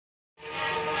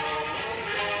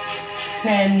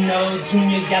Sad no,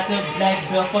 Junior got the black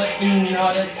belt for eating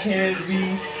all the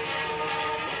cherries.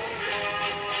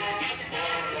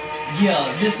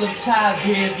 Yeah, Lisseth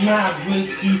Chavez, my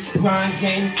rookie. Grind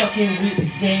game, fucking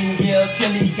with game. Yeah,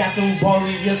 Kelly got them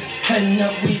warriors. Cutting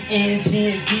up with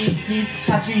Angie and Vicky.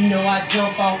 Chachi know I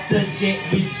jump off the jet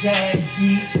with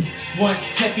Jackie. One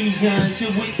champion,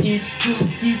 shoot with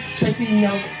Itsuki. Tracy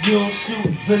know you don't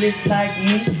shoot bullets like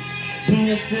me.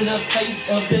 Junior still the face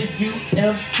of the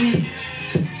UFC.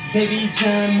 Baby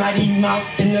John, Mighty Mouse,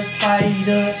 and the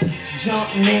Spider.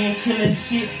 Jumpman, killing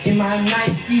shit in my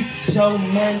Nikes.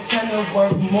 Jumpman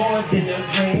worth more than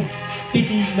a grand.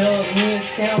 50 love me and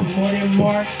stamp more than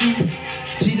Marquis.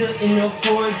 Cheetah in the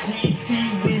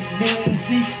 4GT with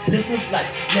Lindsay. Lisseth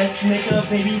like, let's make a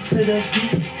baby to the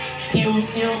beat.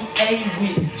 MMA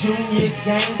with Junior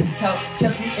gang. Tell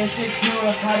Kelsey and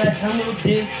Shakira how to handle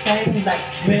this thing. Like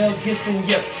Mel Gibson,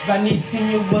 yeah, Rodney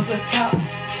Sr. was a cop.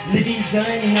 Liddy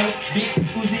done know, Big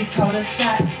Uzi called the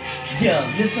shots. Yeah,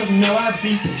 Lisseth know I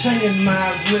be training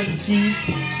my rookies.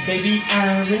 Baby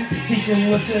Iron, teach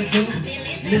them what to do.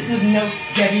 Lisseth know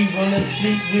Daddy wanna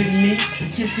sleep with me.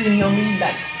 Kissing on me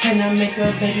like, can I make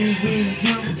a baby with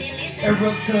you?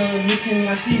 Erica looking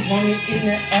like she want it in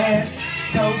the ass.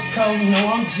 Coco,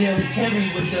 no, I'm Jim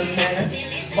Carrey with the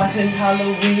mask. Watching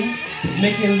Halloween,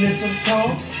 making Lisseth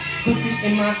cold. Pussy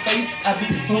in my face, I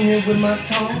be spooning with my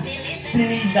tongue.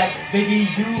 Silly like, baby,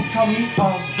 you caught me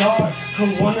off guard.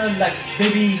 Corona like,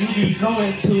 baby, you be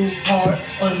going too hard.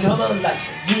 Another like,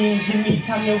 you ain't give me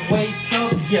time to wake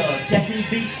up. Yeah, Jackie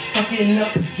B fucking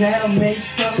up, gal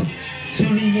makeup.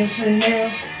 Julie and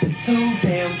Chanel, too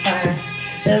damn fine.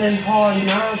 Ellen Hard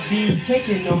Nines be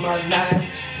caking on my line.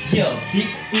 Yeah, Big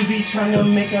Uzi tryna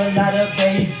make a lot of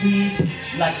babies.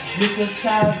 Like Lisseth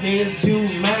Chavez, you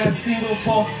mine.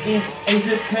 Singapore in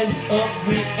Asia, cutting up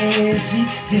with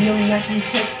Angie. Getting them Nike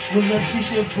checks with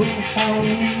Letitia Booth on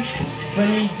me.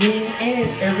 Bunny Dean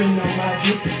and Erin on my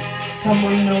dick.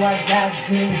 Someone know I got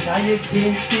Zendaya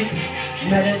getting thick.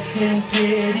 Madison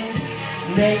Pettis,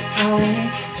 lay on me.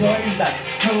 Joy like,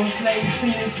 come play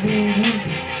tennis with me.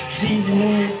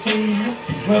 G-Looney Taylor,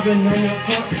 rubbing on your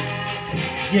court.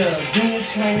 Yeah, Junior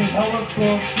train lower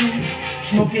for free.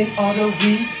 Smoking all the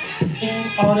weed,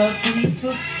 eating all the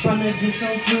pizza. Tryna get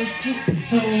some pussy,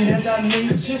 soon as I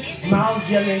meet you. Miles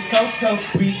yelling Coco,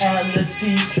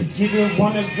 reality. Giving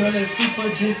one a girl a super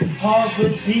this hard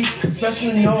but deep.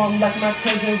 Special know I'm like my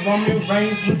cousin Roman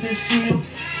Reigns with the shield.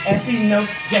 Ashley know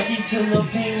Jackie Pillar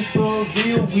pain for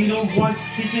real. We the ones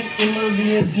teaching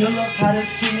Emily and Snilla how to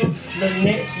kill.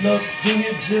 Lynette love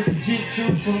Junior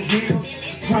Jiu-Jitsu for real.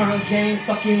 Crime game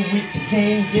fucking with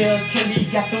gang, yeah. Kelly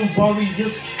got them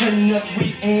warriors cutting up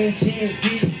with Angie and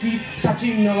Vicky.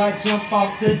 Chachi know I jump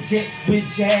off the jet with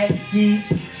Jackie.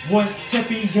 One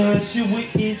champion, shoot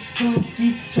with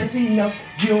Itsuki. Tracy know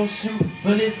you don't shoot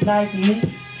bullets like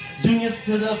me. Junior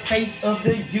still the face of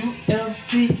the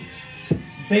UFC.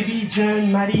 Baby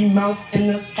John, Mighty Mouse, and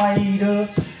the Spider.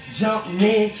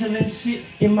 Jumpman killing shit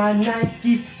in my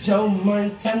Nikes. Joe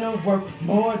Montana worth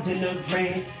more than a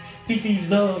grand. 50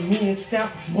 love me and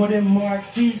stamp more than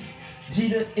Marquis.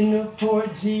 Cheetah in the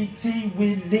 4GT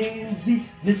with Lindsay.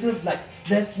 Lisseth like,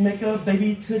 let's make a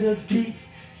baby to the beat.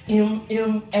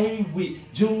 MMA with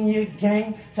Junior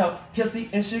gang. Taught Kelsey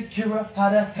and Shakira how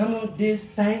to handle this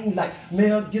thing. Like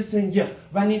Mel Gibson, yeah,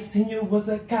 Rodney Sr. was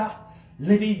a cop.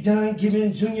 Liddy done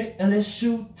giving Junior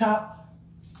LSU top.